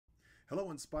Hello,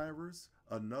 Inspirers.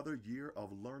 Another year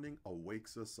of learning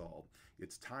awakes us all.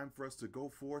 It's time for us to go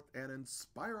forth and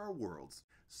inspire our worlds.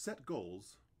 Set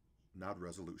goals, not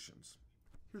resolutions.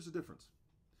 Here's the difference.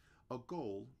 A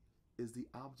goal is the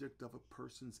object of a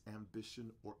person's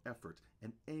ambition or effort,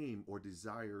 an aim or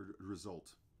desired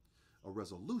result. A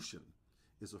resolution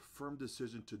is a firm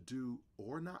decision to do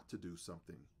or not to do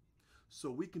something. So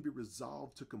we can be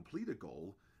resolved to complete a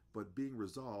goal, but being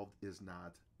resolved is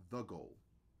not the goal.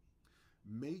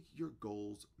 Make your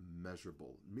goals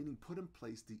measurable, meaning put in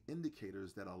place the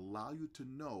indicators that allow you to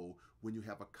know when you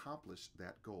have accomplished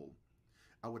that goal.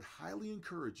 I would highly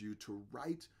encourage you to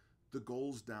write the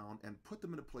goals down and put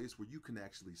them in a place where you can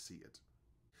actually see it.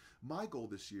 My goal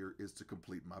this year is to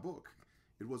complete my book.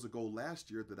 It was a goal last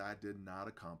year that I did not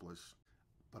accomplish,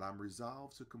 but I'm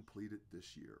resolved to complete it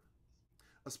this year.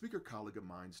 A speaker colleague of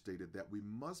mine stated that we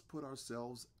must put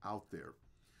ourselves out there.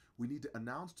 We need to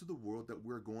announce to the world that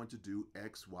we're going to do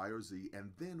X, Y, or Z,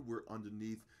 and then we're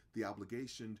underneath the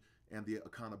obligation and the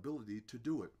accountability to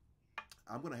do it.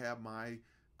 I'm going to have my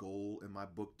goal and my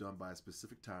book done by a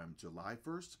specific time, July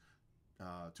 1st,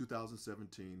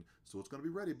 2017, so it's going to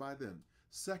be ready by then.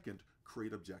 Second,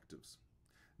 create objectives.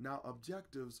 Now,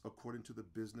 objectives, according to the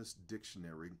Business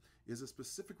Dictionary, is a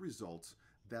specific result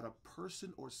that a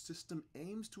person or system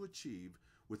aims to achieve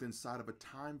within inside of a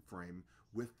time frame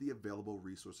with the available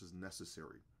resources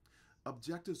necessary.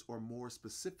 Objectives are more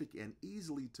specific and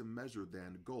easily to measure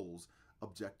than goals.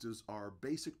 Objectives are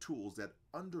basic tools that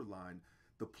underline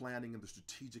the planning and the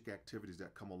strategic activities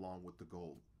that come along with the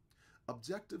goal.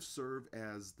 Objectives serve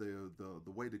as the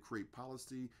way to create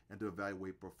policy and to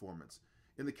evaluate performance.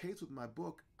 In the case with my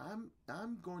book,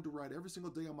 I'm going to write every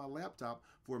single day on my laptop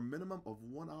for a minimum of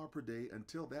 1 hour per day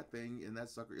until that thing and that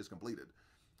sucker is completed.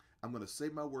 I'm going to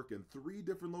save my work in 3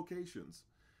 different locations.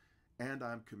 And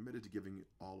I'm committed to giving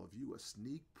all of you a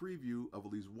sneak preview of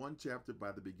at least 1 chapter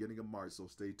by the beginning of March, so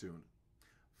stay tuned.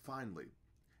 Finally,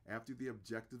 after the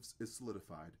objectives is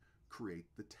solidified, create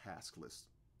the task list.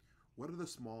 What are the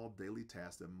small daily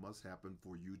tasks that must happen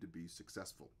for you to be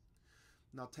successful?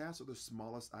 Now, tasks are the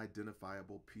smallest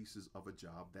identifiable pieces of a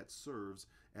job that serves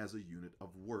as a unit of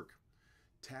work.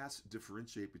 Tasks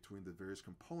differentiate between the various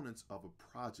components of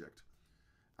a project.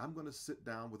 I'm going to sit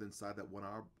down with inside that 1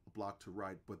 hour block to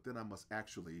write, but then I must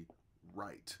actually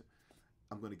write.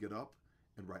 I'm going to get up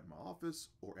and write in my office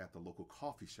or at the local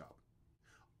coffee shop.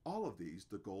 All of these,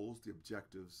 the goals, the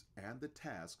objectives, and the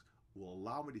tasks, will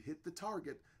allow me to hit the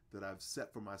target that I've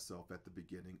set for myself at the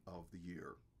beginning of the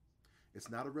year.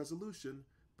 It's not a resolution,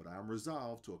 but I am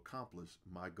resolved to accomplish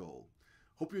my goal.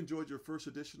 Hope you enjoyed your first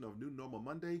edition of New Normal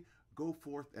Monday. Go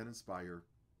forth and inspire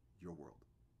your world.